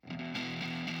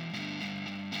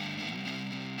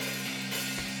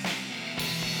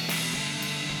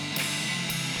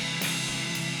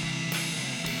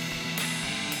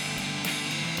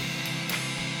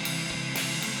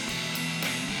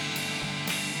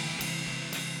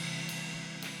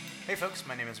Hey folks,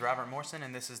 my name is Robert Morrison,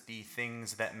 and this is the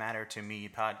Things That Matter to Me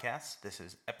podcast. This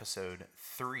is episode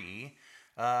 3.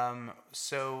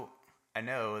 So I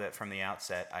know that from the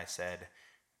outset I said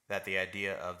that the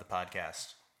idea of the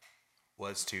podcast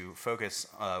was to focus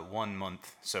 1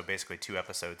 month, so basically 2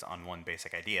 episodes on one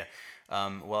basic idea.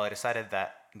 Well, I decided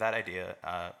that that idea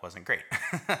wasn't great.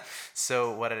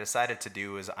 So what I decided to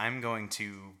do is I'm going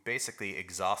to basically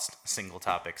exhaust single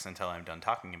topics until I'm done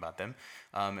talking about them.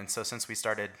 And so since we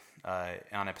started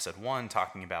on episode 1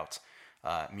 talking about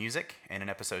music, and in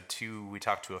episode 2 we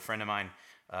talked to a friend of mine,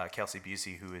 Kelsey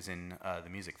Busey, who is in the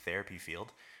music therapy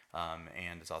field,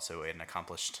 and is also an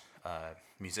accomplished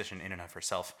musician in and of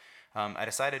herself. I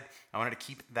decided I wanted to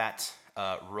keep that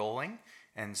rolling,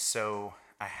 and so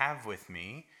I have with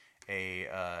me a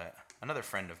another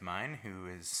friend of mine who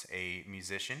is a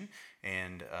musician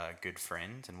and a good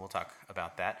friend, and we'll talk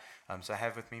about that. So I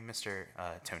have with me Mr.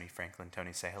 Tony Franklin.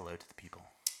 Tony, say hello to the people.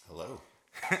 Hello.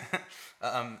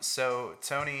 So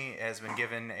Tony has been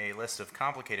given a list of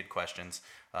complicated questions,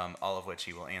 all of which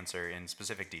he will answer in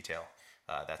specific detail.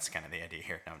 That's kind of the idea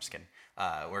here. No, I'm just kidding.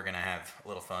 We're gonna have a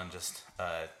little fun, just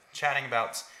chatting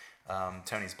about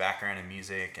Tony's background in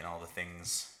music and all the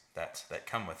things that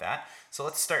come with that. So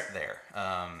let's start there.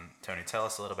 Tony, tell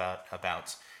us a little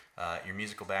about your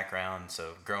musical background.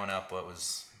 So growing up,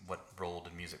 what role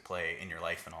did music play in your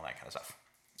life and all that kind of stuff?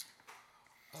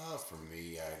 For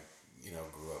me,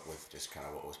 I grew up with just kind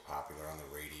of what was popular on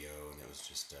the radio, and it was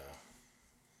just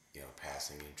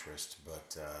passing interest.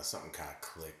 But something kind of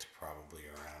clicked probably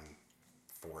around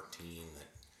 14 that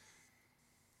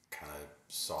kind of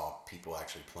saw people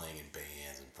actually playing in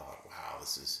bands and thought, wow,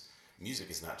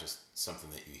 music is not just something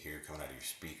that you hear coming out of your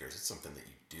speakers. It's something that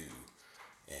you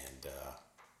do. And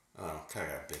I don't know, kind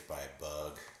of got bit by a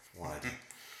bug. Wanted to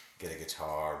get a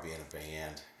guitar, be in a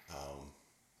band.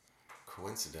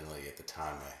 Coincidentally, at the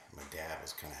time, my dad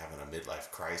was kind of having a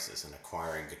midlife crisis and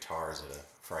acquiring guitars at a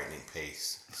frightening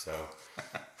pace. So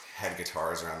had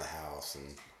guitars around the house,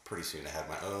 and pretty soon I had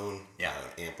my own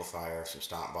amplifier, some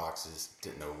stomp boxes.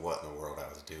 Didn't know what in the world I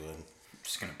was doing.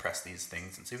 Just gonna press these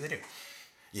things and see what they do.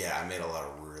 Yeah, I made a lot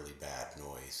of really bad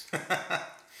noise.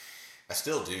 I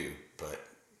still do, but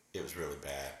it was really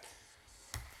bad.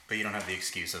 But you don't have the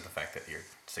excuse of the fact that you're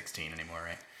 16 anymore,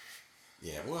 right?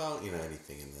 Yeah, well,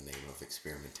 anything in the name of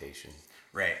experimentation.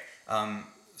 Right.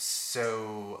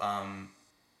 So,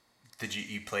 did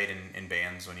you played in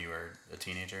bands when you were a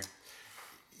teenager?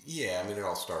 Yeah, I mean, it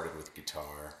all started with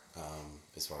guitar.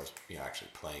 As far as actually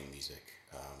playing music,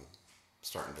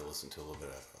 starting to listen to a little bit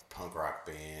of punk rock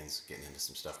bands, getting into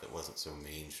some stuff that wasn't so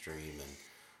mainstream, and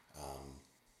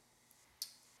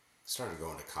started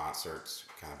going to concerts,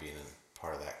 kind of being a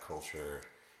part of that culture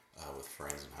with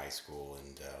friends in high school,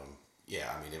 and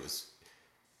I mean, it was,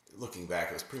 looking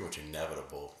back, it was pretty much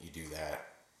inevitable. You do that,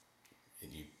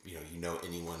 and you know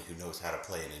anyone who knows how to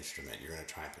play an instrument, you're going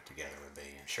to try and put together a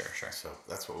band. Sure. So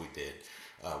that's what we did.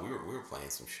 We were playing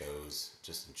some shows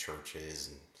just in churches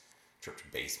and church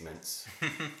basements,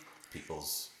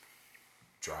 people's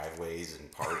driveways, and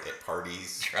at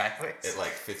parties. Driveways? At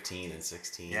like 15 and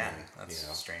 16. Yeah, and,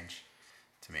 that's strange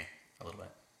to me a little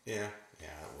bit. Yeah,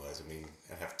 it was. I mean,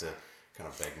 I'd have to kind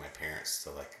of beg my parents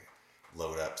to like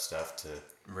load up stuff to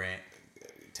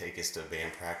take us to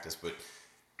band practice. But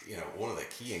one of the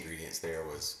key ingredients there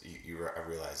was I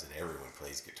realized that everyone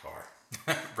plays guitar.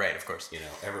 Right, of course.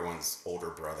 Everyone's older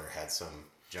brother had some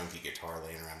junky guitar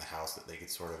laying around the house that they could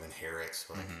sort of inherit.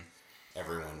 So like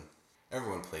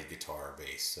everyone played guitar or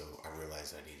bass. So I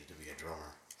realized I needed to be a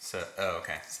drummer. So,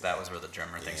 okay. So that was where the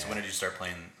drummer thing. So when did you start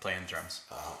playing drums?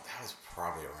 That was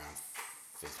probably around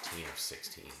 15 or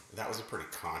 16. That was a pretty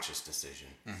conscious decision.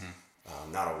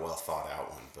 Not a well thought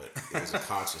out one, but it was a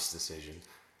conscious decision.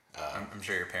 I'm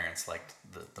sure your parents liked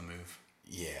the move.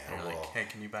 Yeah. They're like, hey,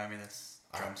 can you buy me this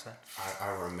drum set? I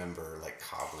remember like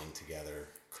cobbling together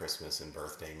Christmas and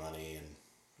birthday money and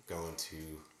going to,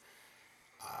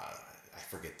 I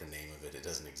forget the name of it. It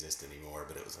doesn't exist anymore,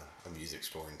 but it was a music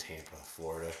store in Tampa,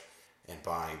 Florida, and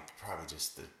buying probably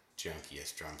just the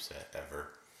junkiest drum set ever.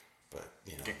 But,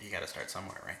 You got to start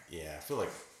somewhere, right? Yeah, I feel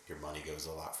like your money goes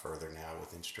a lot further now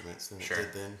with instruments than it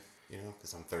did then,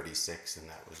 because I'm 36 and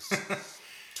that was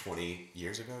 21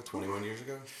 years ago.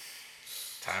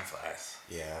 Time flies.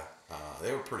 Yeah,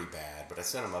 they were pretty bad, but I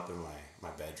set them up in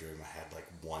my bedroom. I had like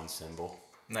one cymbal.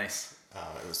 Nice.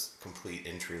 It was complete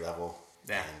entry level.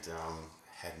 Yeah. And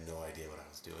had no idea what I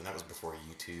was doing. That was before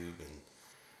YouTube, and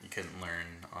you couldn't learn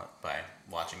by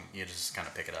watching. You just kind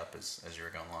of pick it up as you were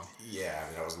going along. Yeah,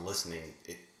 I mean, I was listening.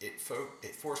 It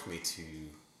forced me to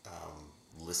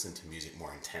listen to music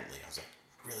more intently. I was like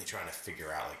really trying to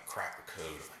figure out, like, crack the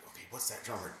code of like, okay, what's that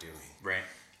drummer doing? Right.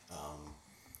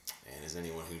 And as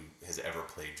anyone who has ever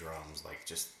played drums, like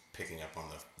just picking up on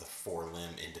the four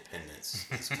limb independence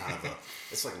is kind of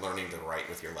it's like learning to write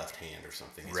with your left hand or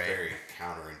something. It's right. very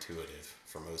counterintuitive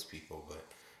for most people, but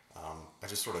I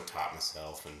just sort of taught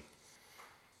myself, and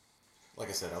like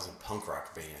I said, I was in punk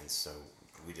rock bands, so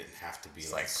we didn't have to be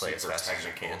like play super as fast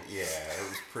technical. As you can. Yeah,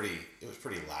 it was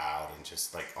pretty loud and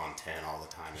just like on 10 all the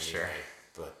time anyway. Sure.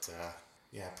 But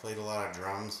yeah, I played a lot of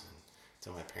drums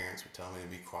until my parents would tell me to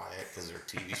be quiet because their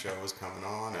TV show was coming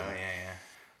on. Oh and, yeah.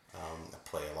 I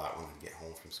play a lot when I get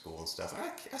home from school and stuff.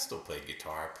 I still played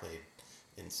guitar. I played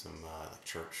in some like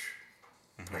church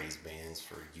praise bands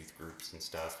for youth groups and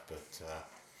stuff, but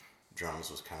drums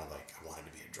was kind of like I wanted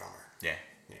to be a drummer. Yeah.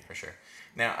 For sure.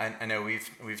 Now, I know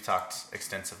we've talked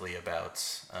extensively about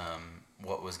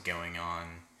what was going on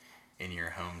in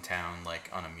your hometown, like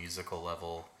on a musical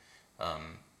level.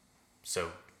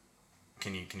 So,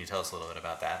 can you tell us a little bit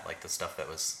about that, like the stuff that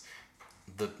was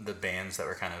the bands that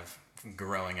were kind of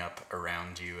growing up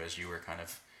around you as you were kind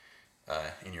of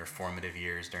in your formative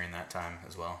years during that time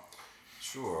as well?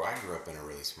 Sure. I grew up in a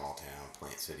really small town,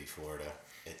 Plant City, Florida.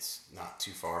 It's not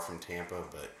too far from Tampa,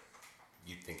 but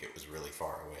you'd think it was really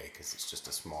far away because it's just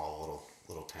a small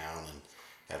little town, and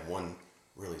had one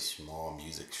really small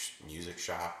music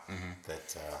shop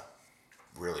that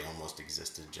really almost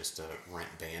existed just to rent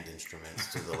band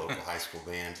instruments to the local high school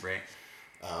band. Right.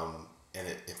 And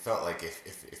it felt like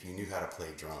if you knew how to play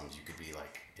drums, you could be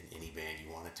like in any band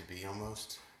you wanted to be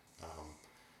almost,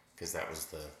 because that was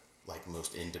the like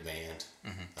most in demand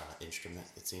instrument,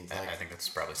 it seemed like. I think that's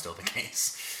probably still the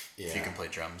case. Yeah. If you can play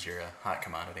drums, you're a hot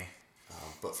commodity.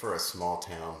 But for a small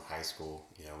town high school,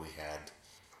 we had,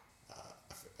 I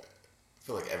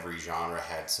feel like every genre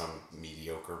had some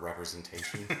mediocre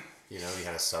representation. You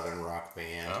had a Southern rock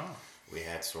band. Oh. We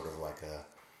had sort of like a,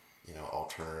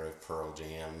 alternative Pearl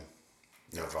Jam,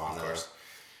 Nirvana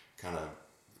kind of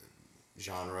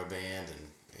genre band.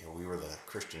 And, we were the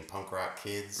Christian punk rock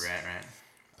kids. Right.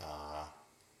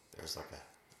 There's like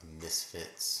a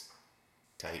Misfits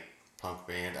type punk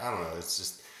band. I don't know. It's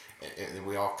just... And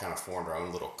we all kind of formed our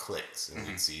own little cliques, and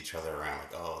we'd see each other around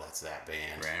like, oh, that's that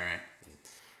band. Right. And,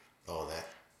 oh,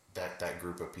 that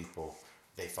group of people,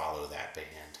 they follow that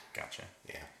band. Gotcha.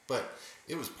 Yeah. But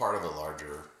it was part of a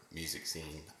larger music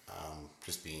scene,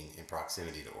 just being in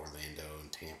proximity to Orlando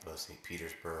and Tampa, St.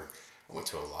 Petersburg. I went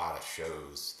to a lot of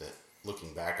shows that,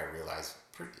 looking back, I realized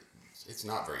it's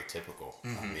not very typical.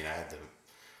 I mean, I had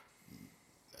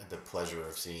the pleasure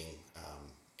of seeing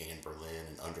Anne Berlin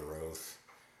and Under Oath,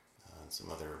 and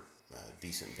some other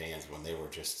decent bands when they were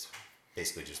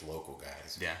basically just local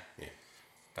guys. Yeah.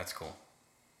 That's cool.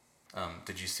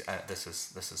 Did you see? This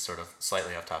is sort of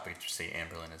slightly off topic. Did you see Anne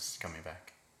Berlin is coming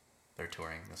back? They're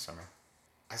touring this summer.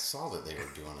 I saw that they were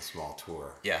doing a small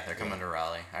tour. Yeah, they're coming to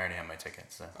Raleigh. I already have my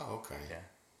tickets. So. Oh, okay. Yeah.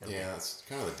 Yeah, that's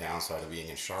kind of the downside of being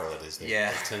in Charlotte is they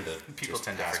tend to people just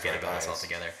tend to pass forget right about by us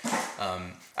altogether.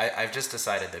 I've just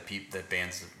decided that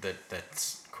bands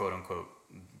that's quote unquote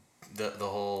the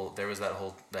whole there was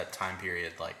that time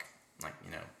period like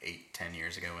 8-10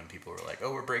 years ago when people were like,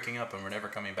 oh, we're breaking up and we're never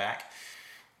coming back.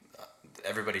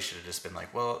 Everybody should have just been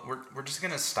like, well, we're just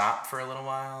gonna stop for a little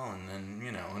while, and then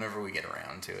whenever we get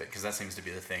around to it, because that seems to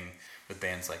be the thing with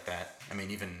bands like that. I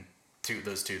mean, even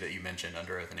those two that you mentioned,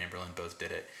 Under Oath and Anne Berlin, both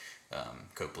did it.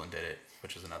 Copeland did it,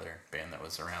 which is another band that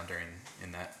was around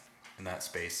in that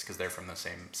space, because they're from the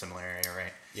similar area,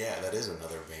 right? Yeah, that is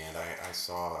another band. I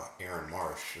saw Aaron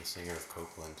Marsh, the singer of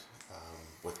Copeland,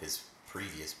 with his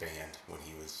previous band when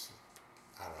he was,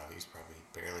 I don't know, he was probably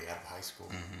barely out of high school,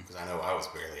 because I know I was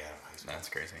barely out of high school. That's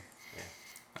crazy. Yeah.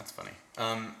 That's funny.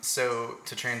 So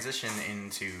to transition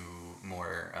into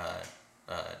more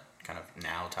kind of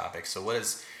now topics, so what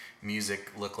does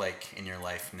music look like in your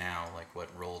life now? Like, what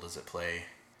role does it play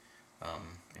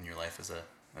in your life as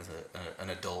an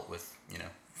adult with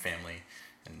family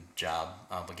and job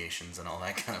obligations and all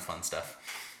that kind of fun stuff?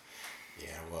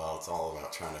 Yeah, well, it's all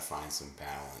about trying to find some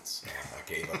balance. I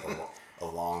gave up a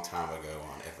long time ago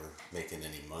on ever making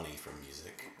any money from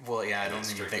music. Well, yeah, I don't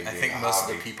even think. I think most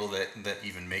of the people that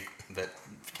even that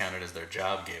counted as their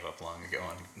job gave up long ago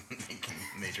on making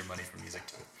major money from music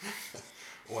too.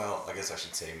 Well, I guess I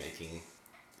should say making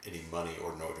any money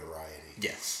or notoriety.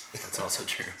 Yes, that's also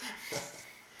true.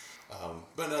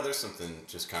 But no, there's something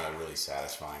just kind of really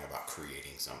satisfying about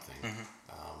creating something.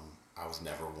 I was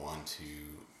never one to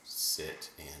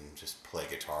sit and just play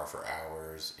guitar for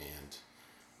hours and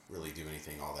really do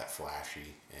anything all that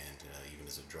flashy. And even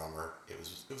as a drummer, it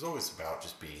was always about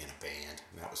just being in a band,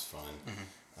 and that was fun.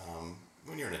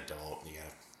 When you're an adult and you got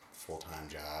a full-time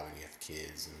job and you have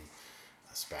kids, and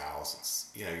spouse. It's,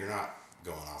 you're not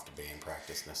going off to band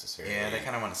practice necessarily. Yeah, they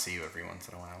kind of want to see you every once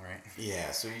in a while, right?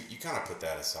 Yeah, so you kind of put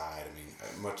that aside. I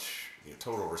mean,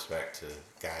 total respect to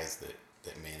guys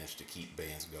that manage to keep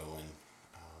bands going,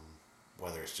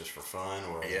 whether it's just for fun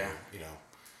or Yeah. you know,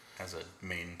 As a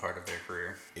main part of their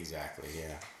career. exactly.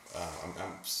 Yeah,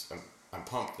 I'm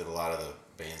pumped that a lot of the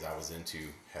bands I was into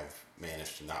have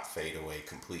managed to not fade away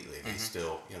completely. They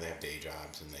still, they have day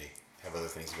jobs and they have other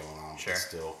things going on, but Sure. they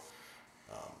still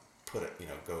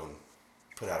go and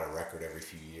put out a record every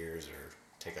few years or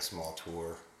take a small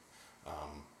tour.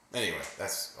 Anyway,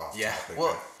 that's off Yeah, topic.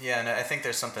 well, yeah, and I think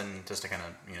there's something, just to kind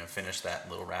of, finish that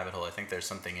little rabbit hole, I think there's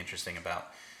something interesting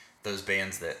about those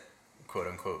bands that, quote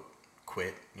unquote,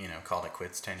 quit, called it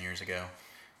quits 10 years ago,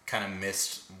 kind of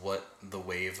missed what the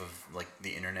wave of, like,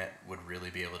 the internet would really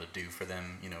be able to do for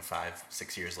them,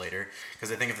 5-6 years later.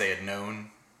 Because I think if they had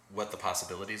known what the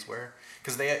possibilities were,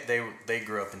 because they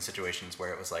grew up in situations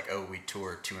where it was like, oh, we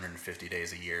tour 250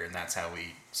 days a year and that's how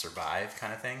we survive,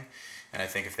 kind of thing. And I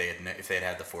think if they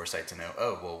had the foresight to know,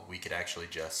 oh, well, we could actually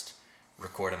just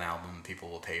record an album, people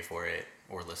will pay for it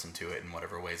or listen to it in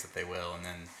whatever ways that they will, and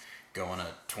then go on a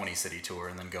 20-city tour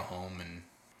and then go home, and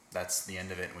that's the end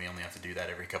of it, and we only have to do that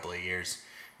every couple of years.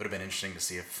 It would have been interesting to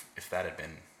see if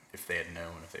they had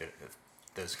known, if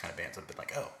those kind of bands would have been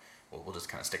like, oh, well, we'll just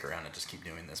kind of stick around and just keep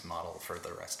doing this model for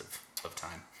the rest of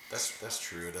time. That's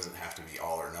true. It doesn't have to be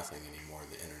all or nothing anymore.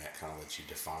 The internet kind of lets you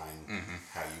define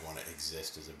how you want to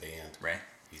exist as a band. Right.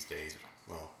 These days,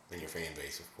 well, in your fan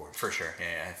base, of course. For sure.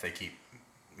 Yeah.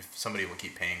 If somebody will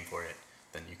keep paying for it,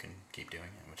 then you can keep doing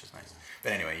it, which is nice.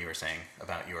 But anyway, you were saying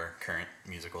about your current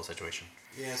musical situation.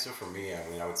 Yeah. So for me,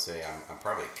 I would say I'm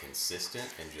probably consistent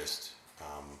and just,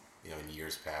 in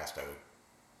years past, I would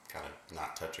kind of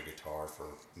not touch a guitar for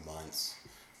months.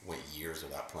 Went years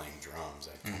without playing drums.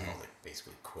 I kind of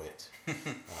basically quit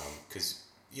because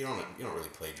you don't really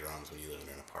play drums when you live in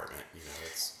an apartment.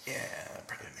 It's that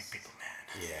probably make people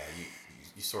mad. Yeah,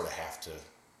 you sort of have to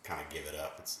kind of give it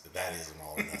up. That is an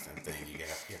all or nothing thing. You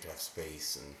have to have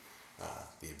space and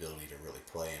the ability to really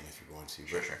play them if you're going to.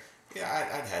 Sure. Yeah,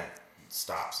 I'd had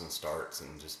stops and starts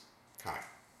and just kind of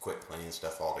quit playing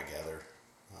stuff altogether,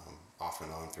 off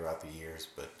and on throughout the years,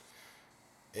 but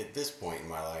at this point in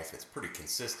my life, it's pretty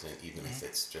consistent, even if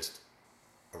it's just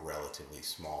a relatively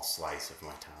small slice of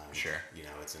my time. Sure.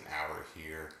 It's an hour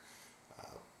here,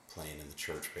 playing in the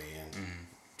church band,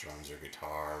 drums or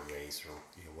guitar, bass, or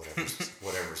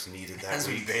whatever's needed that Has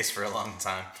week. been bass for a long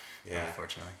time. Yeah.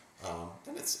 Unfortunately.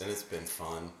 And it's been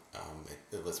fun.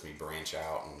 It lets me branch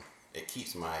out, and it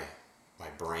keeps my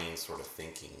brain sort of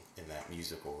thinking in that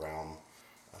musical realm.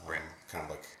 Right. Kind of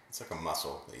like it's like a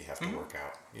muscle that you have to work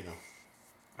out.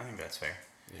 I think that's fair.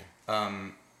 Yeah.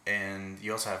 And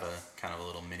you also have a kind of a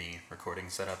little mini recording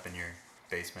setup in your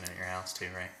basement at your house too,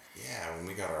 right? Yeah, when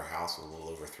we got our house a little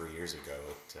over 3 years ago,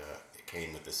 it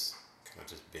came with this kind of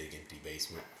just big empty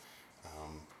basement,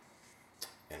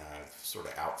 and I've sort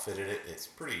of outfitted it. It's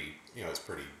pretty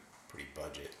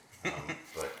budget,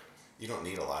 but you don't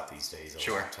need a lot these days.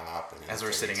 Sure. Laptop and as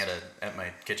we're sitting at my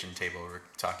kitchen table, we're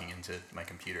talking into my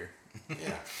computer.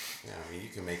 yeah. I mean, you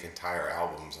can make entire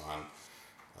albums on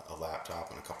a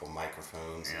laptop and a couple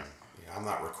microphones. Yeah. And, I'm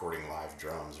not recording live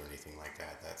drums or anything like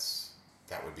that.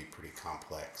 That would be pretty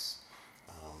complex.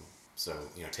 So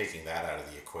taking that out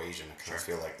of the equation, I kind of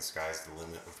feel like the sky's the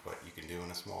limit with what you can do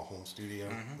in a small home studio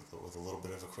with a little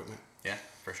bit of equipment. Yeah,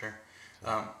 for sure.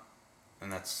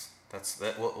 And that's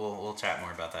that. We'll chat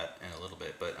more about that in a little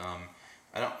bit. But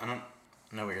I don't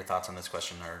know what your thoughts on this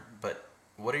question are. But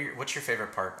what's your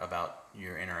favorite part about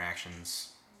your interactions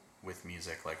with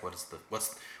music? Like, what's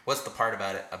the part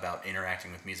about it, about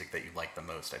interacting with music, that you like the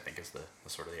most? I think is the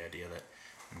sort of the idea that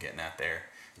I'm getting at there.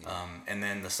 And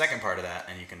then the second part of that,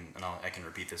 and I can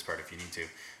repeat this part if you need to.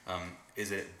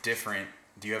 Is it different?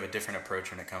 Do you have a different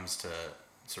approach when it comes to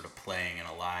sort of playing in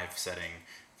a live setting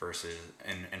versus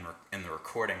in the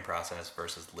recording process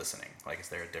versus listening? Like, is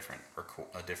there a different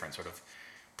sort of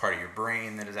part of your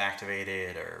brain that is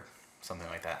activated or something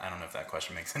like that? I don't know if that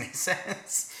question makes any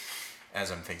sense as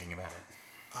I'm thinking about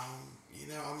it.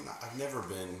 I've never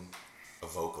been a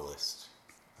vocalist,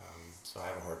 so I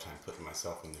have a hard time putting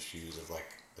myself in the shoes of like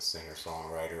a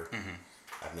singer-songwriter.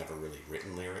 I've never really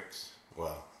written lyrics.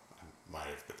 Well, I might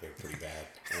have, but they were pretty bad,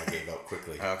 and I gave up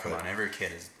quickly. Oh, come on. Every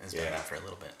kid has done that for a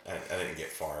little bit. I didn't get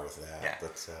far with that, Yeah.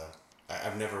 but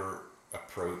I've never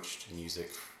approached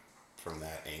music from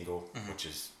that angle, which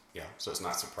is, so it's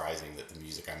not surprising that the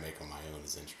music I make on my own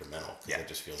is instrumental, because it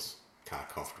just feels kind of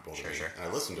comfortable to me. Sure. And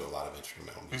I listen to a lot of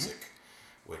instrumental music,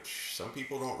 which some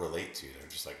people don't relate to. They're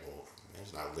just like, well,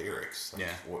 there's not lyrics. Like,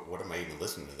 Yeah. what am I even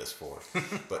listening to this for?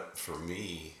 But for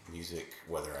me, music,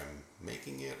 whether I'm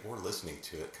making it or listening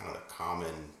to it, kind of the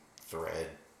common thread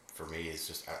for me is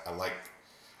just I like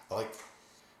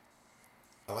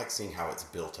seeing how it's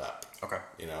built up. Okay.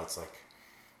 You know, it's like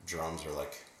drums are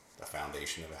like the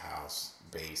foundation of a house.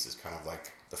 Bass is kind of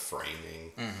like the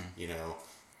framing. You know,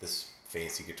 this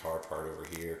fancy guitar part over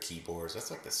here, keyboards,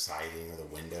 that's like the siding or the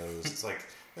windows. It's like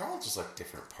they're all just like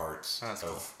different parts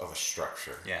of a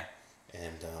structure. Yeah.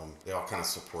 And they all kind of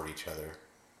support each other.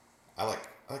 I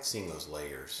like seeing those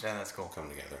layers. Yeah, that's cool. Come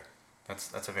together.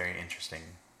 That's a very interesting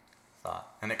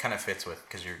thought, and it kind of fits with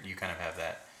because you kind of have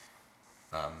that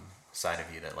side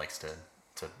of you that likes to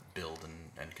build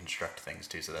and construct things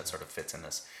too. So that sort of fits in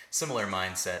this similar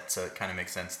mindset. So it kind of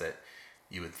makes sense that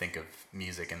you would think of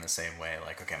music in the same way.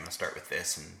 Like, okay, I'm going to start with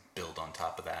this and build on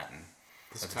top of that. And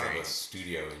it's kind of a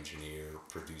studio engineer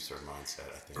producer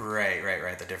mindset, I think.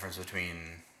 Right. The difference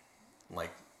between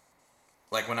like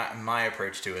when my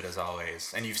approach to it is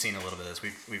always, and you've seen a little bit of this.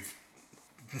 We've we've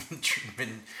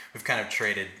kind of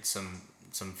traded some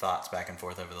thoughts back and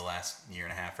forth over the last year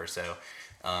and a half or so.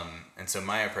 And so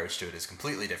my approach to it is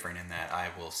completely different in that I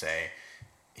will say,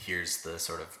 here's the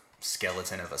sort of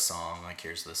skeleton of a song, like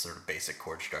here's the sort of basic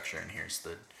chord structure, and here's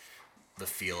the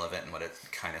feel of it and what it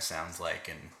kind of sounds like.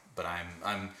 But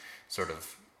I'm sort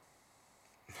of,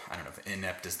 I don't know if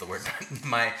inept is the word,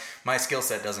 but my skill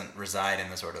set doesn't reside in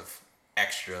the sort of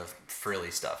extra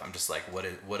frilly stuff. I'm just like, what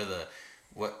is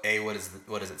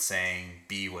it saying?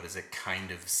 B, what does it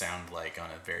kind of sound like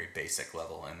on a very basic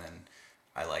level? And then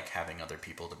I like having other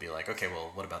people to be like, okay,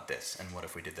 well, what about this? And what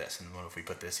if we did this? And what if we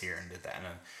put this here and did that? And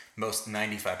then most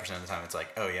 95% of the time, it's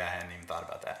like, oh yeah, I hadn't even thought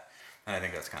about that. And I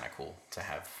think that's kind of cool to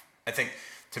have. I think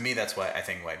to me, that's why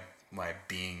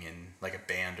being in like a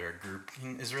band or a group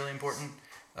is really important.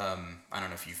 I don't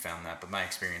know if you found that, but my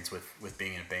experience with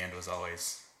being in a band was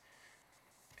always,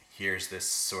 here's this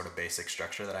sort of basic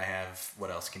structure that I have.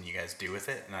 What else can you guys do with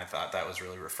it? And I thought that was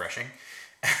really refreshing,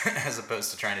 as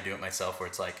opposed to trying to do it myself, where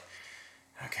it's like,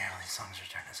 okay, all these songs are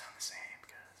starting to sound the same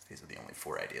because these are the only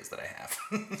 4 ideas that I have.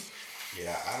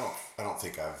 Yeah, I don't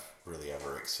think I've really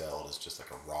ever excelled as just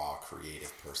like a raw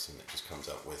creative person that just comes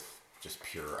up with just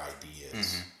pure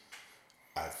ideas.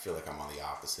 I feel like I'm on the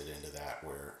opposite end of that,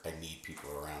 where I need people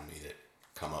around me that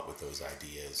come up with those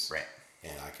ideas, Right.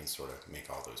 And I can sort of make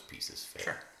all those pieces fit.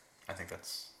 Sure. I think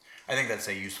that's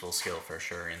a useful skill for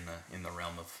sure in the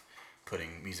realm of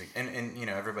putting music, and you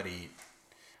know, everybody,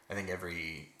 I think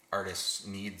every artist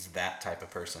needs that type of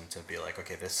person to be like,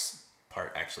 okay, this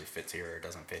part actually fits here, or it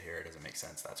doesn't fit here, it doesn't make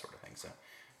sense, that sort of thing. So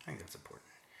I think that's important.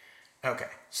 Okay,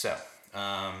 so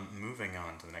moving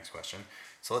on to the next question.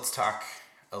 So let's talk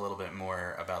a little bit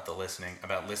more about listening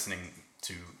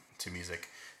to music.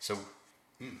 So,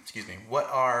 excuse me, what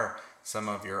are some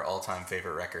of your all-time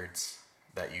favorite records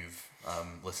that you've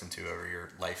listened to over your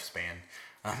lifespan,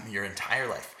 your entire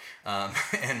life,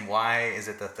 and why is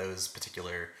it that those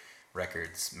particular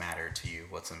records matter to you?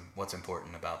 What's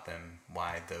important about them?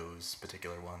 Why those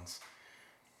particular ones?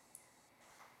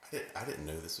 I didn't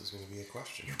know this was going to be a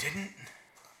question. You didn't?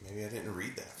 Maybe I didn't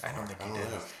read that far. I don't think you did.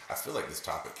 Know. I feel like this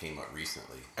topic came up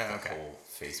recently. Oh, okay. The whole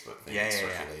Facebook thing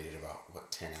circulated about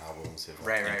what 10 albums have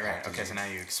right. Okay, so now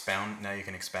you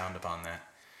can expound upon that.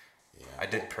 Yeah. I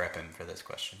did prep him for this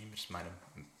question. You just might have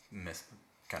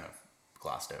kind of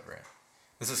glossed over it.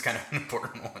 This is kind of an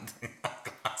important one to not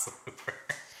gloss over.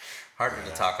 Harder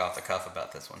to talk off the cuff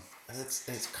about this one. And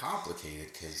it's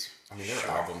complicated because, I mean, there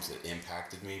are albums that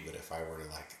impacted me, but if I were to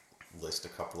like list a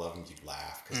couple of them, you'd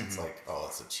laugh because it's like, oh,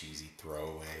 it's a cheesy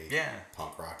throwaway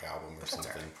punk rock album or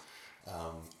something.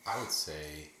 Right. I would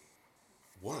say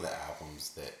one of the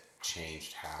albums that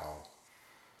changed how,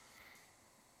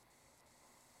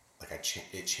 like,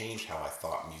 it changed how I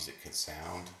thought music could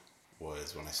sound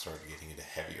was when I started getting into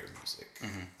heavier music.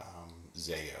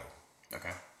 Zayo.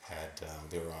 Okay.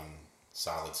 They were on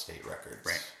Solid State Records.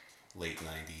 Right. Late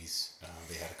 90s.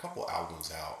 They had a couple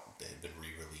albums out that had been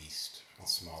re-released on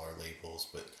smaller labels,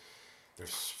 but their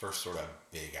first sort of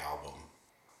big album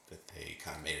that they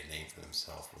kind of made a name for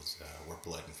themselves was Where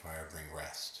Blood and Fire Bring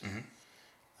Rest.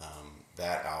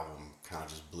 That album kind of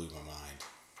just blew my mind,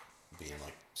 being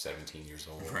like 17 years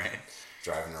old, right,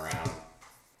 driving around,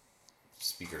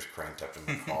 speakers cranked up in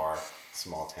the car,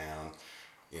 small town.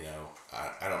 You know,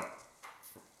 I don't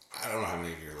know how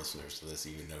many of your listeners to this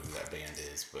even know who that band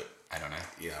is, but I don't know.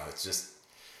 You know, it's just,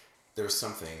 there was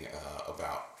something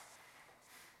about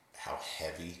how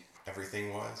heavy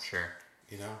everything was. Sure.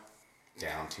 You know,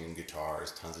 down-tuned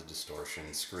guitars, tons of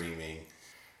distortion, screaming,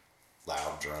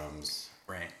 loud drums.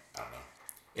 Right. I don't know.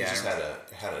 It just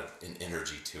had an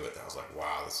energy to it that I was like,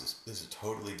 wow, this is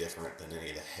totally different than any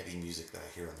of the heavy music that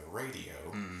I hear on the radio.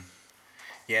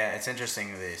 Yeah, it's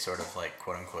interesting the sort of like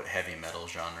quote unquote heavy metal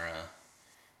genre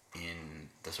in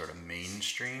the sort of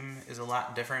mainstream is a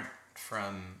lot different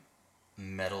from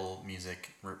metal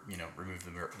music. Remove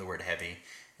the word heavy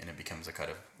and it becomes a kind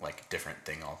of like different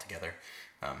thing altogether.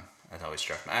 That always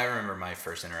struck me. I remember my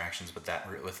first interactions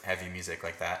with heavy music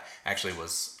like that actually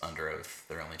was Under Oath.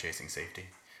 They're Only Chasing Safety,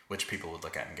 which people would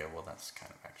look at and go, well, that's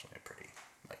kind of actually a pretty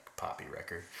like poppy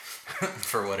record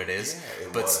for what it is. Yeah,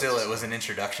 but still, it was an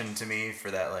introduction to me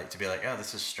for that, like to be like, oh,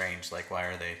 this is strange. Like, why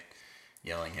are they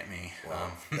yelling at me?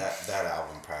 Well, that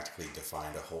album practically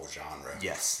defined a whole genre.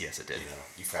 Yes, it did.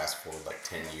 You fast forward like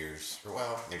 10 years, or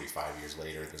well, maybe 5 years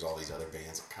later, there's all these other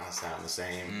bands that kind of sound the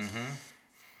same. Mm-hmm.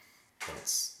 And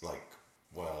it's like,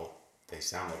 well, they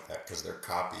sound like that because they're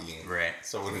copying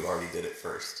someone who already did it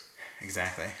first.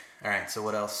 Exactly. All right, so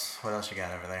what else you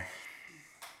got over there?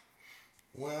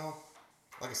 Well,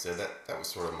 like I said, that was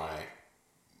sort of my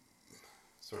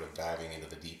diving into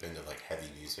the deep end of like heavy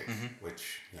music,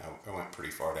 which I went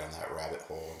pretty far down that rabbit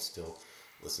hole and still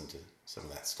listen to some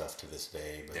of that stuff to this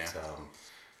day. But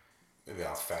maybe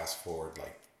I'll fast forward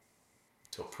like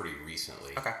till pretty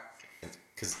recently. Okay.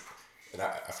 And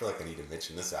I feel like I need to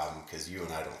mention this album because you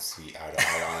and I don't see eye to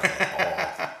eye on it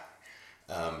at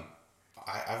all.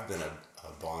 I've been a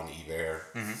Bon Iver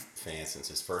fan since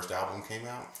his first album came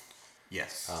out.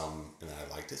 Yes. And then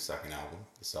I liked his second album,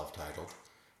 the self-titled.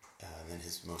 And then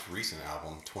his most recent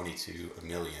album, 22 A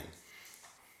Million,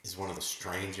 is one of the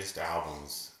strangest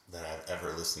albums that I've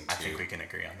ever listened to. I think we can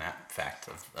agree on that fact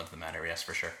of the matter, yes,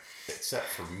 for sure. Except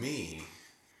for me,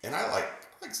 and I like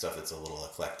stuff that's a little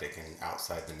eclectic and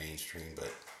outside the mainstream,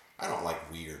 but I don't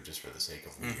like weird just for the sake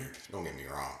of weird. Don't get me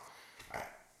wrong.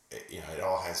 It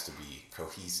all has to be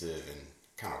cohesive and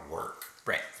kind of work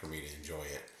for me to enjoy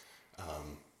it.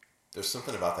 There's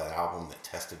something about that album that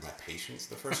tested my patience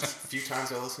the first few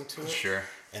times I listened to it. Sure.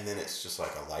 And then it's just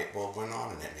like a light bulb went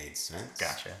on and it made sense.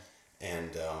 Gotcha.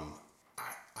 And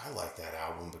I like that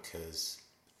album because,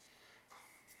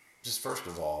 just first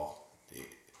of all,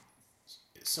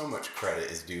 so much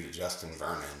credit is due to Justin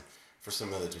Vernon for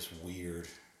some of the just weird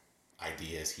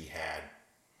ideas he had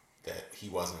that he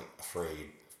wasn't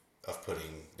afraid of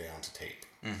putting down to tape.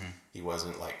 Mm-hmm. He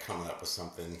wasn't like coming up with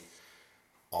something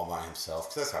all by himself,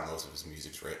 because that's how most of his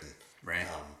music's written. Right.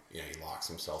 He locks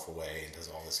himself away and does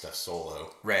all this stuff solo.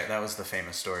 Right. That was the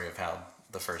famous story of how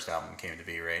the first album came to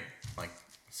be, right? Like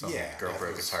some girl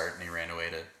broke his heart and he ran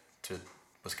away to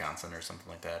Wisconsin or something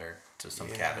like that, or to some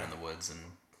cabin in the woods. And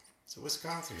so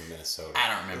Wisconsin or Minnesota? I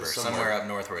don't remember. Somewhere up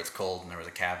north where it's cold and there was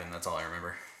a cabin. That's all I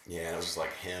remember. Yeah, and it was just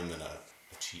like him and a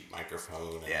cheap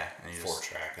microphone and a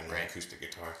 4-track and an acoustic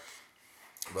guitar.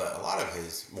 But a lot of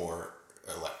his more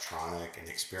electronic and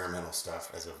experimental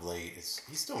stuff as of late,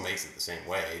 he still makes it the same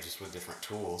way, just with different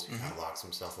tools. He kind of locks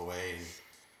himself away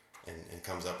and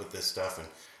comes up with this stuff. And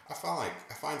I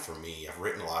find for me, I've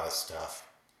written a lot of stuff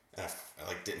and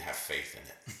I didn't have faith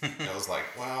in it. And I was like,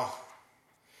 well,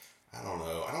 I don't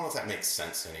know if that makes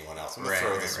sense to anyone else. I'm gonna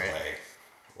throw this away,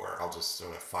 or I'll just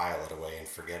sort of file it away and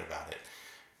forget about it.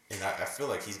 And I feel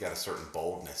like he's got a certain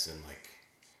boldness and like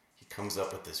he comes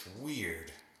up with this weird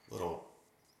little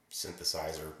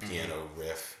synthesizer piano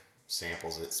riff,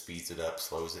 samples it, speeds it up,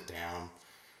 slows it down.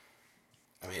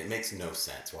 I mean, it makes no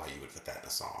sense why you would put that in a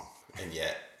song, and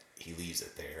yet he leaves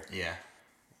it there. Yeah.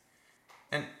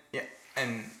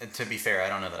 And to be fair, I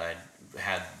don't know that I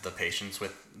had the patience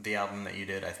with the album that you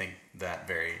did. I think that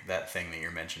thing that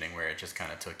you're mentioning, where it just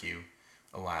kind of took you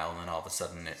a while, and then all of a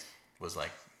sudden it was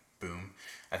like, boom.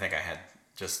 I think I had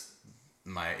just,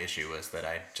 my issue was that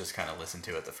I just kind of listened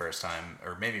to it the first time,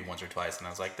 or maybe once or twice, and I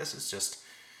was like, this is just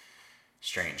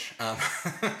strange.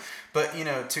 But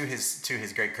to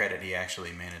his great credit, he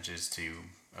actually manages to.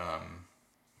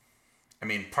 I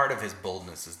mean, part of his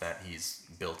boldness is that he's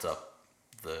built up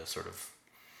the sort of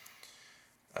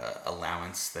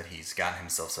allowance that he's got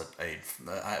himself a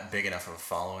big enough of a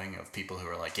following of people who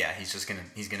are like, yeah, he's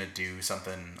gonna do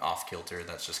something off kilter.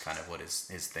 That's just kind of what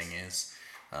his thing is.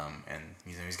 And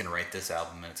he's going to write this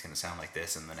album and it's going to sound like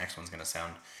this, and the next one's going to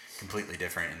sound completely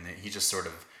different. And he just sort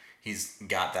of, he's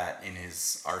got that in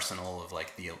his arsenal of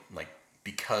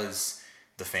because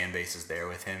the fan base is there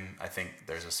with him. I think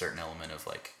there's a certain element of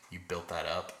like, you built that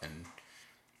up, and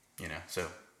so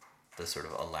the sort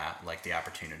of the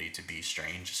opportunity to be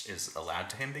strange is allowed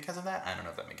to him because of that. I don't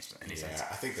know if that makes any sense. Yeah,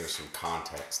 I think there's some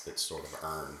context that's sort of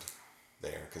earned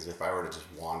there, because if I were to just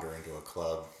wander into a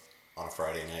club on a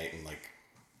Friday night and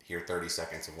hear 30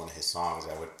 seconds of one of his songs,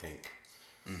 I would think,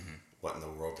 what in the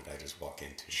world did I just walk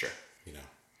into? Sure.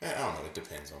 I don't know. It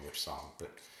depends on which song, but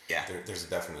Yeah. there's a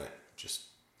definite just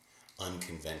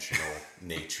unconventional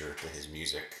nature to his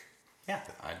music. Yeah,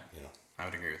 You know. I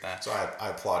would agree with that. So I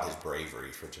applaud his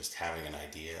bravery for just having an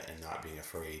idea and not being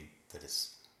afraid that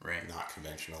it's Right. not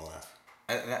conventional enough.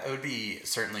 That would be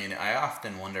certainly, and I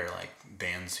often wonder, like,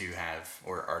 bands who have,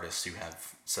 or artists who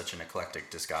have such an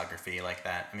eclectic discography like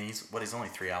that. I mean, he's only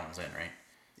 3 albums in, right?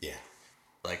 Yeah.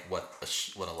 Like, what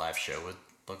a live show would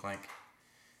look like.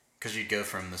 Because you'd go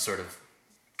from the sort of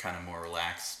kind of more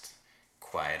relaxed,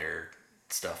 quieter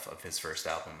stuff of his first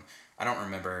album. I don't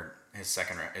remember his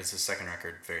second. Is his second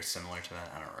record very similar to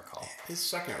that? I don't recall. His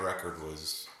second record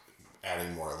was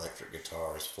adding more electric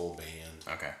guitars, full band.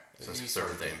 Okay, so He it's sort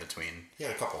of started in between. He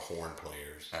had a couple horn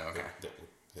players. Oh, okay.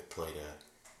 That played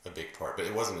a big part, but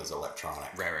it wasn't as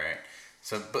electronic. Right.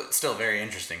 So, but still very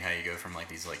interesting how you go from like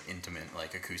these like intimate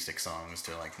like acoustic songs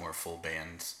to like more full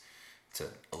bands to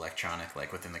electronic,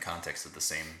 like within the context of the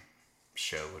same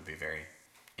show would be very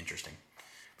interesting.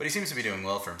 But he seems to be doing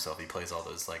well for himself. He plays all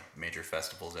those like major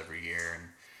festivals every year,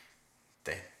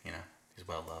 and he's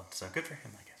well loved. So good for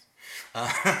him, I guess.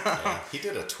 Yeah, he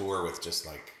did a tour with just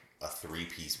like a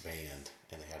 3-piece band,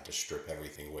 and they had to strip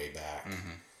everything way back.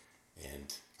 Mm-hmm.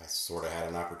 And I sort of had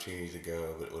an opportunity to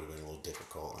go, but it would have been a little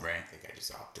difficult. Right. I think I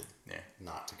just opted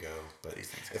not to go. But These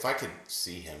things if I could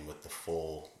see him with the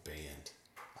full band,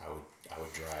 I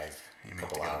would drive You a may have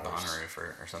to couple go hours. to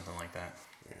Bonnaroo or something like that.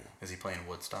 Yeah. Is he playing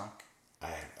Woodstock? I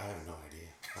have no idea.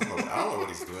 I don't know what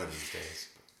he's doing these days.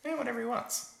 Yeah, whatever he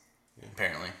wants. Yeah.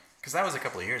 Apparently, because that was a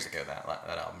couple of years ago that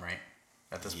album, right?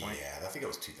 At this point. Yeah, I think it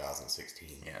was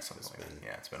 2016. Yeah, something like that. been-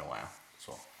 Yeah, it's been a while.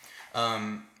 So,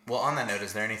 well, on that note,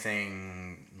 is there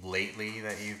anything lately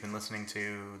that you've been listening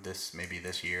to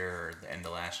this year or the end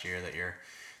of last year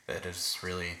that has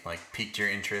really like piqued your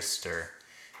interest or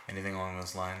anything along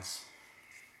those lines?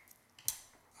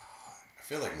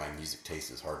 I feel like my music taste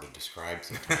is hard to describe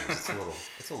sometimes.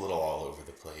 it's a little all over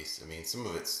the place. I mean, some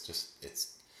of it's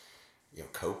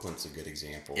Copeland's a good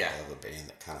example of a band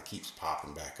that kind of keeps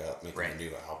popping back up, making a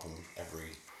new album every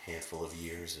handful of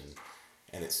years,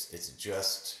 and it's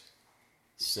just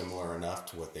similar enough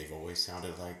to what they've always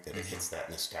sounded like that it hits that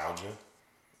nostalgia,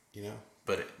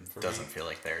 But it doesn't feel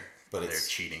like they're it's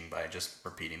cheating by just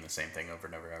repeating the same thing over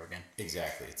and over and over again.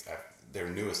 Exactly. It's their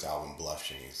newest album,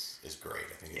 Blushing, is great.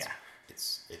 I think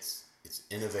it's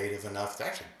innovative enough. It's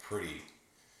actually pretty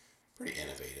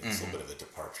innovative. It's a little bit of a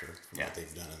departure from what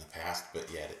they've done in the past, but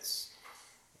yet it's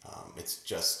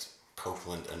just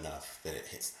Copeland enough that it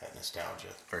hits that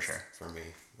nostalgia. For sure. For me.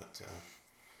 But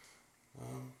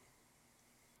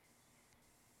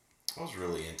I was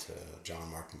really into John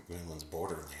Mark McMillan's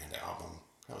Borderland album.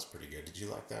 That was pretty good. Did you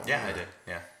like that one? Yeah, I did.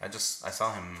 Yeah, I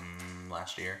saw him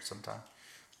last year sometime.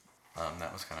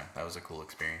 That was a cool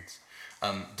experience.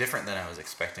 Different than I was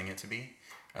expecting it to be.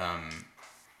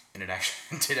 And it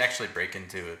actually did actually break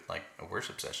into like a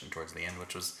worship session towards the end,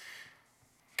 which was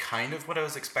kind of what I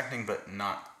was expecting, but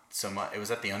not so much. It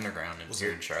was at the Underground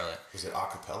in Charlotte. Was it a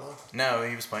cappella? No,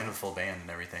 he was playing with full band and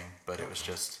everything, but it was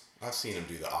just. I've seen him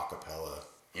do the a cappella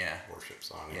worship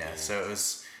song. Yeah, again. so it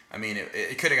was. I mean,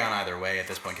 it could have gone either way at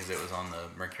this point because it was on the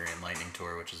Mercury and Lightning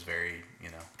tour, which is very,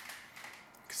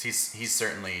 because he's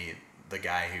certainly the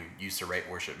guy who used to write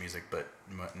worship music, but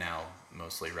now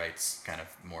mostly writes kind of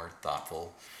more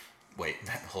thoughtful. Wait,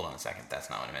 hold on a second. That's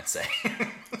not what I meant to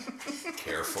say.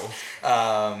 Careful.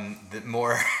 The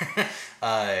more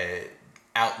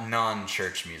out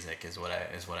non-church music is what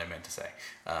I meant to say.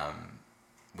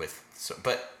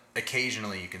 But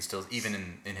occasionally you can still,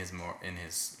 even in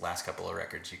his last couple of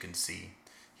records, you can see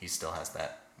he still has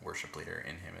that worship leader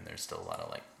in him, and there's still a lot of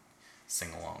like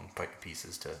sing-along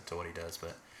pieces to what he does.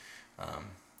 But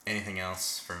anything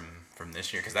else from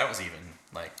this year? Because that was even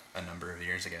like a number of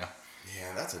years ago.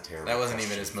 Yeah, that's a terrible. That wasn't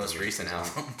even question his most for me, recent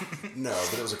album. No,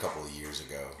 but it was a couple of years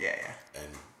ago. Yeah. And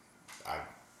I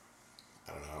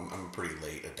don't know. I'm a pretty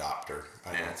late adopter.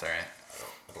 That's all right.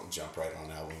 I don't jump right on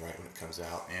an album right when it comes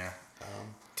out. Yeah.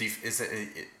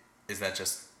 Is that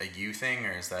just a you thing,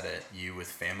 or is that a you with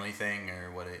family thing,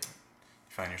 or what? You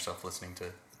find yourself listening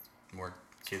to more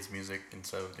kids' music, and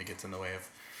so it gets in the way of.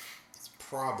 It's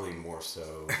probably more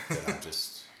so that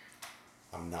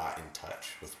I'm not in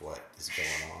touch with what is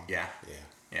going on. Yeah.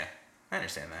 I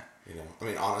understand that. I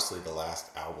mean, honestly, the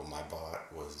last album I bought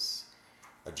was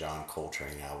a John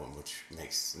Coltrane album, which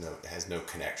has no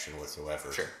connection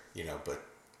whatsoever. Sure. But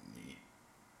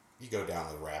you go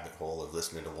down the rabbit hole of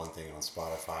listening to one thing on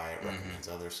Spotify. It recommends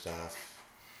other stuff.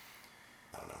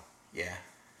 I don't know. Yeah.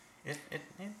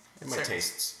 My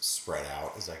tastes spread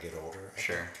out as I get older.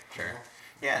 Sure.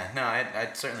 Yeah. No,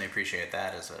 I'd certainly appreciate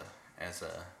that as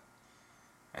a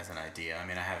as an idea. I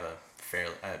mean, I have a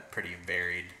pretty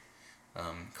varied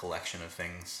collection of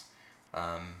things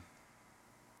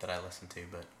that I listen to,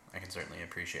 but I can certainly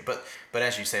appreciate. But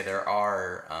as you say, there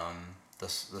are the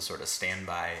sort of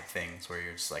standby things where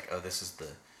you're just like, oh, this is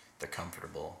the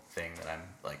comfortable thing that I'm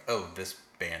like, oh, this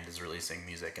band is releasing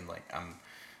music and like I'm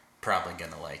probably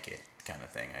gonna like it kind of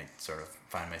thing. I sort of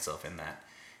find myself in that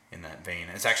vein.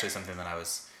 And it's actually something that I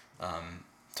was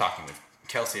talking with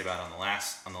Kelsey about on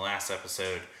the last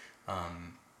episode,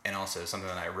 and also something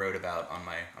that I wrote about on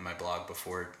my blog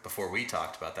before we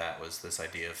talked about that was this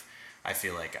idea of, I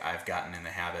feel like I've gotten in the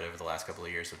habit over the last couple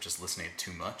of years of just listening to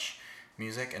too much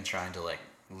music and trying to like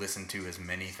listen to as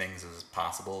many things as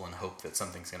possible and hope that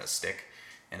something's gonna stick,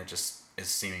 and it just is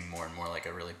seeming more and more like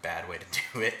a really bad way to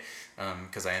do it,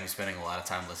 because I end up spending a lot of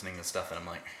time listening to stuff that I'm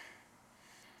like,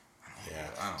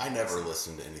 I never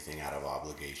listen to anything out of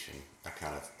obligation. I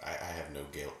have no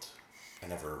guilt. I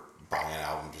never buy an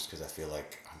album just because I feel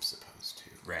like I'm supposed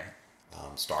to. Right.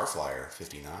 Starflyer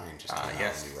 59 just came out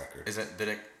yes. a new record.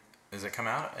 Is it come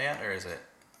out yet,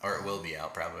 or it will be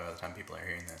out probably by the time people are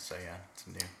hearing this? So yeah, it's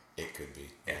new. It could be.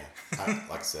 Yeah.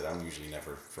 Like I said, I'm usually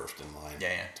never first in line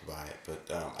to buy it, but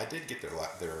I did get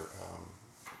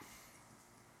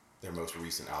their most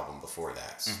recent album before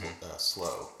that,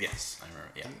 Slow. Yes, I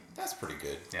remember. Yeah, and that's pretty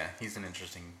good. Yeah, he's an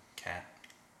interesting cat.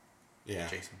 Yeah,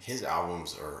 Jason. His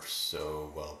albums are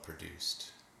so well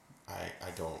produced. I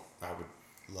would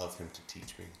love him to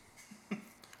teach me.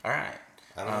 All right.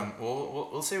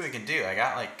 We'll see what we can do. I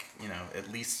got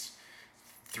at least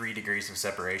 3 degrees of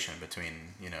separation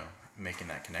between making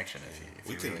that connection.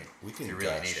 If you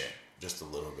really need it, just a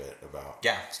little bit about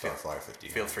Starflyer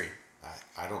 59. Feel free.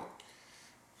 I don't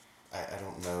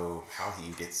know how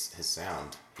he gets his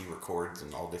sound. He records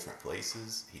in all different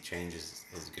places. He changes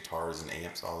his guitars and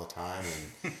amps all the time,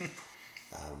 and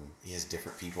he has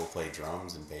different people play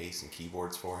drums and bass and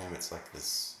keyboards for him. It's like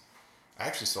this. I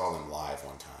actually saw them live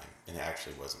one time, and it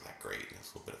actually wasn't that great. It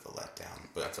was a little bit of a letdown.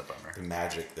 But that's a bummer. The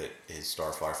magic that is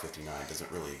Starflyer 59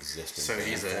 doesn't really exist in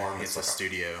band form. It's like a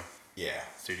studio. Yeah.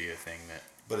 Studio thing that.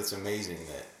 But it's amazing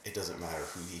that it doesn't matter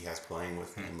who he has playing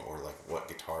with him or like what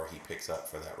guitar he picks up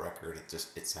for that record.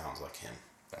 It sounds like him.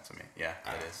 That's amazing. Yeah,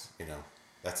 it is.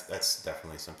 That's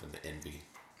definitely something to envy.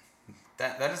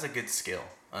 That is a good skill.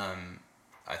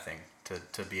 I think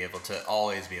to be able to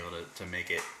always be able to make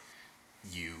it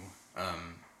you.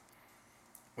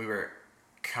 We were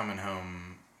coming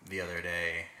home the other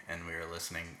day and we were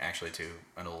listening actually to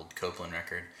an old Copeland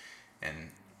record,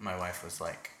 and my wife was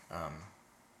like,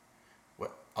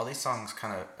 what, all these songs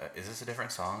kind of, is this a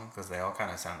different song? Because they all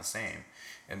kind of sound the same.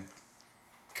 And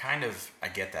kind of, I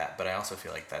get that, but I also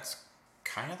feel like that's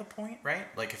kind of the point, right?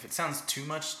 Like if it sounds too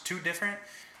different,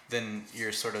 then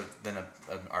you're sort of, then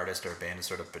an artist or a band is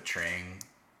sort of betraying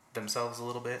themselves a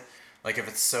little bit. Like if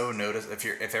it's so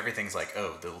if everything's like,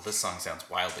 oh, this song sounds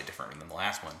wildly different than the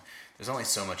last one, there's only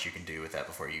so much you can do with that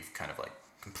before you've kind of like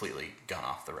completely gone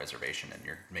off the reservation and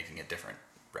you're making a different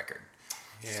record.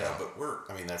 Yeah,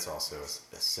 but that's also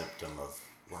a symptom of,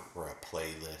 we're a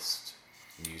playlist,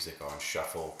 music on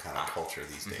shuffle kind of culture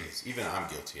these days. Even I'm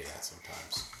guilty of that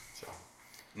sometimes. So.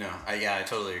 No, I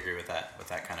totally agree with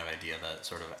that kind of idea, that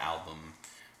sort of album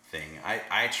thing.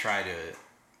 I try to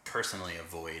personally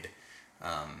avoid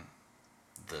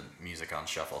the music on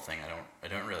shuffle thing. I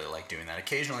don't really like doing that.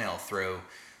 Occasionally I'll throw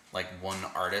like one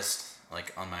artist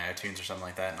like on my iTunes or something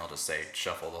like that, and I'll just say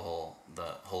shuffle the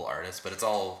whole artist, but it's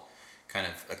all kind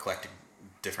of eclectic,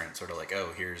 different, sort of like, oh,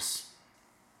 here's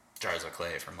Jars of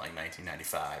Clay from like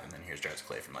 1995, and then here's Jars of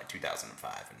Clay from like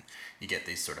 2005, and you get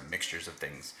these sort of mixtures of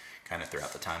things kind of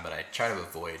throughout the time. But I try to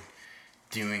avoid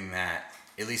doing that,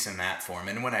 at least in that form.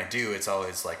 And when I do, it's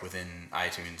always like within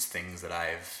iTunes, things that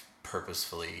I've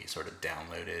purposefully sort of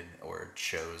downloaded or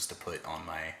chose to put on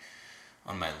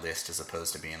my list, as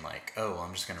opposed to being like, oh, well,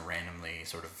 I'm just going to randomly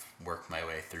sort of work my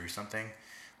way through something.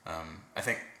 I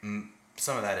think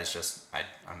some of that is just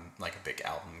I'm like a big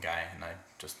album guy, and I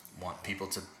just want people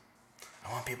to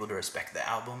respect the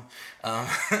album,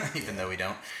 even though we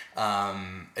don't.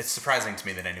 It's surprising to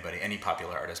me that any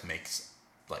popular artist makes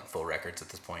like full records at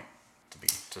this point, to be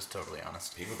just totally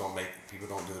honest. People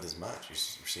don't do it as much.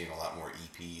 You're seeing a lot more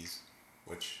EPs,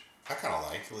 which I kind of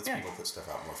like. It lets people put stuff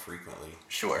out more frequently.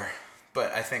 Sure,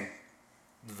 but I think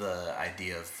the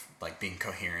idea of like being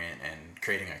coherent and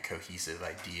creating a cohesive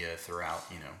idea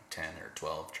throughout 10 or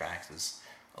 12 tracks is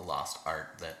a lost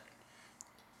art that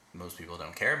most people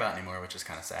don't care about anymore, which is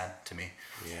kind of sad to me.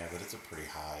 Yeah, but it's a pretty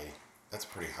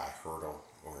high hurdle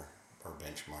or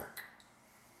benchmark.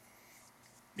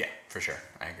 Yeah, for sure.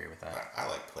 I agree with that. I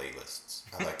like playlists.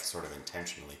 I like sort of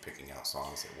intentionally picking out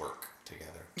songs that work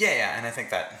together. Yeah, and I think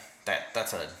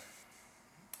that's a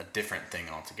different thing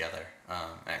altogether. I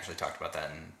actually talked about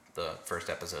that in the first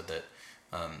episode, that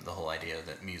the whole idea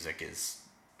that music is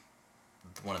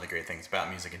one of the great things about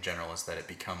music in general is that it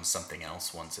becomes something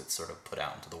else once it's sort of put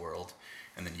out into the world,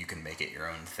 and then you can make it your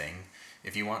own thing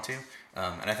if you want to.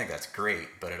 And I think that's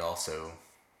great, but it also,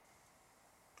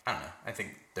 I don't know, I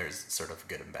think there's sort of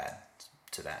good and bad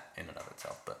to that in and of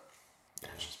itself, but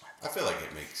that's just my I feel like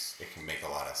it can make a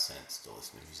lot of sense to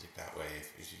listen to music that way.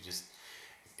 If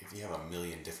you have a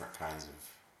million different kinds of,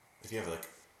 if you have like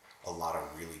a lot of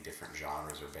really different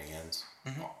genres or bands,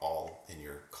 all in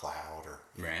your cloud or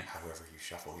Right. however you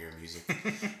shuffle your music,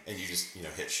 and you just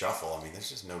hit shuffle. I mean, there's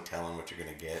just no telling what you're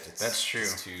gonna get. That's true.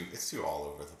 It's too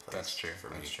all over the place. That's true. For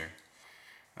me. That's true.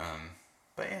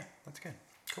 But yeah, that's good.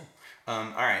 Cool.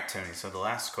 All right, Tony. So the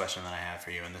last question that I have for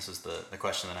you, and this is the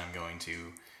question that I'm going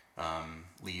to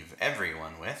leave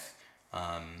everyone with,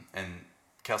 and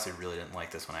Kelsey really didn't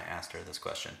like this when I asked her this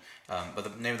question. But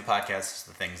the name of the podcast is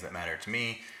The Things That Matter to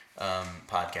Me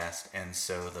podcast. And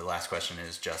so the last question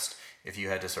is just, if you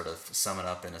had to sort of sum it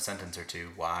up in a sentence or two,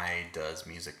 why does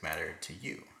music matter to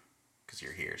you? Because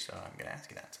you're here, so I'm going to ask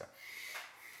you that. So.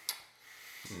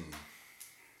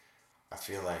 I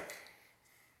feel like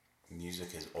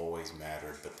music has always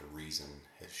mattered, but the reason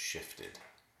has shifted.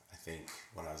 I think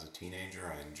when I was a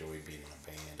teenager, I enjoyed being in a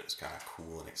band. It was kind of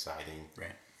cool and exciting.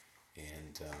 Right.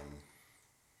 And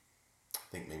I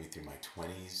think maybe through my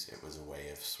 20s, it was a way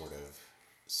of sort of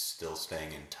still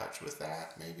staying in touch with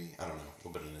that, maybe. I don't know, a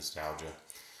little bit of nostalgia.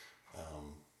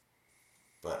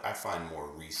 But I find more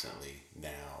recently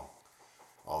now,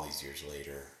 all these years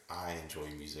later, I enjoy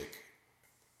music,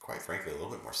 quite frankly, a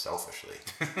little bit more selfishly.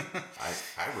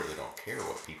 I really don't care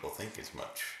what people think as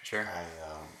much. Sure.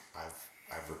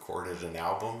 I've recorded an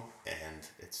album, and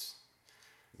it's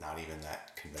not even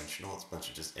that conventional. It's a bunch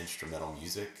of just instrumental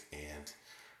music, and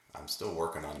I'm still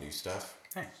working on new stuff.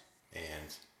 Nice.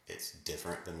 And it's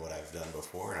different than what I've done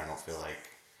before, and I don't feel like,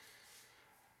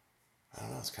 I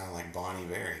don't know, it's kind of like Bon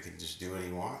Iver. He can just do what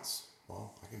he wants.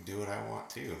 Well, I can do what I want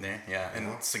too. Yeah,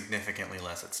 and significantly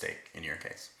less at stake in your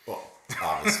case. Well,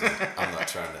 obviously, I'm not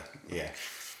trying to, yeah.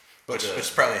 But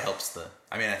Which probably helps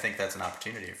I think that's an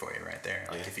opportunity for you right there.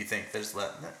 Like, Yeah. if you think that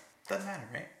doesn't matter,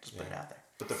 right? Just put it out there.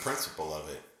 But the principle of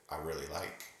it, I really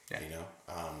like. Yeah.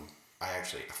 I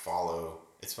actually follow.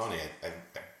 It's funny. I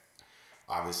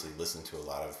obviously listen to a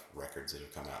lot of records that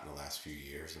have come out in the last few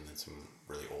years, and then some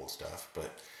really old stuff.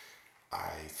 But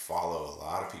I follow a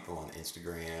lot of people on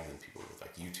Instagram and people with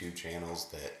like YouTube channels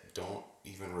that don't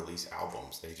even release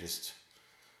albums. They just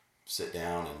sit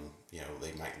down and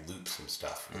they might loop some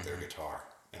stuff with their guitar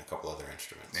and a couple other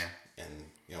instruments. Yeah. And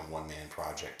one-man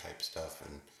project type stuff.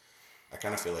 And I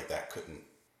kind of feel like that couldn't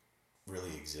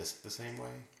really exist the same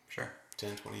way Sure.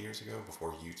 10, 20 years ago,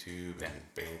 before YouTube and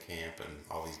Bandcamp and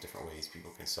all these different ways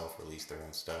people can self-release their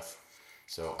own stuff.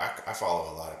 So I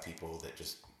follow a lot of people that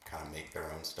just kind of make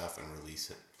their own stuff and release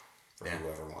it for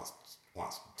whoever wants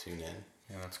to tune in.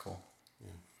 Yeah, that's cool.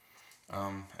 Yeah.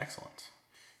 Excellent.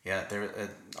 Yeah, there.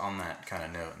 On that kind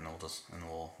of note, and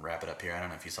we'll wrap it up here. I don't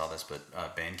know if you saw this, but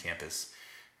Bandcamp is.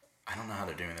 I don't know how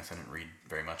they're doing this. I didn't read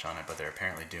very much on it, but they're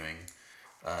apparently doing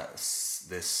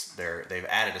this. They've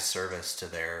added a service to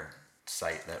their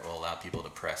site that will allow people to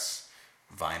press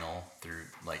vinyl through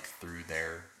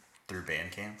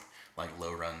Bandcamp, like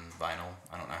low run vinyl.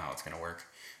 I don't know how it's going to work,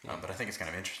 but I think it's kind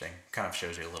of interesting. Kind of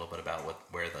shows you a little bit about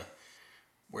where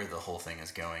the whole thing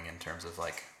is going in terms of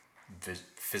like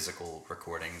physical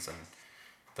recordings, and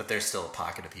that there's still a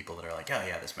pocket of people that are like, oh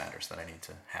yeah, this matters, that I need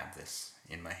to have this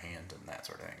in my hand and that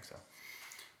sort of thing. So,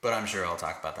 but I'm sure I'll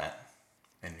talk about that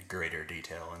in greater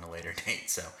detail in a later date.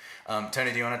 So,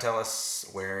 Tony, do you want to tell us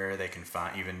where they can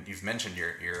find? You've mentioned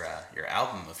your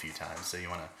album a few times, so you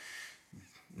want to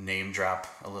name drop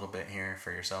a little bit here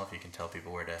for yourself? You can tell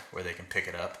people where they can pick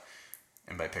it up,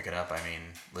 and by pick it up, I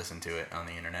mean listen to it on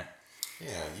the internet.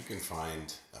 Yeah, you can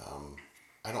find.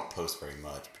 I don't post very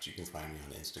much, but you can find me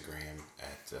on Instagram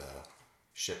at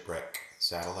Shipwreck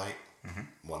Satellite.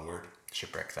 One word.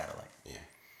 Shipwreck Satellite. Yeah.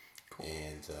 Cool.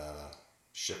 And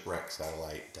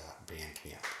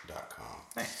shipwrecksatellite.bandcamp.com.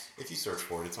 Nice. If you search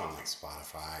for it, it's on like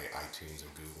Spotify, iTunes,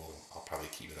 and Google. I'll probably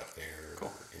keep it up there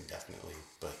indefinitely,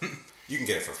 but you can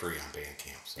get it for free on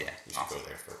Bandcamp. So you should go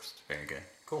there first. Very good.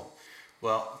 Cool.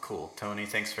 Well, cool. Tony,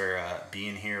 thanks for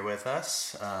being here with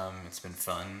us. It's been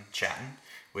fun chatting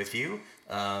with you.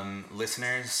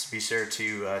 Listeners, be sure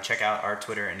to check out our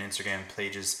Twitter and Instagram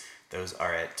pages those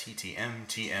are at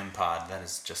TTM Pod. That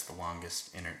is just the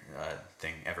longest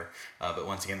thing ever. But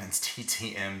once again, that's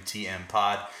TTM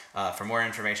Pod. For more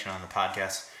information on the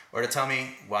podcast, or to tell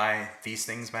me why these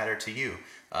things matter to you.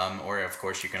 Or, of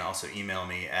course, you can also email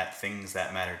me at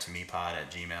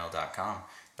thingsthatmattertomepod@gmail.com.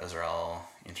 Those are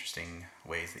all interesting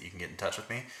ways that you can get in touch with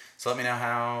me. So let me know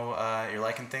how you're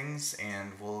liking things,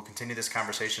 and we'll continue this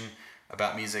conversation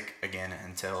about music again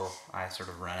until I sort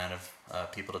of run out of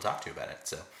people to talk to about it.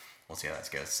 So we'll see how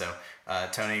that goes. So,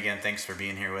 Tony, again, thanks for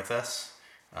being here with us.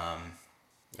 Yeah,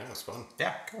 it was fun.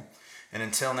 Yeah, cool. And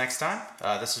until next time,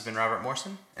 this has been Robert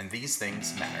Morrison, and These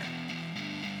Things Matter.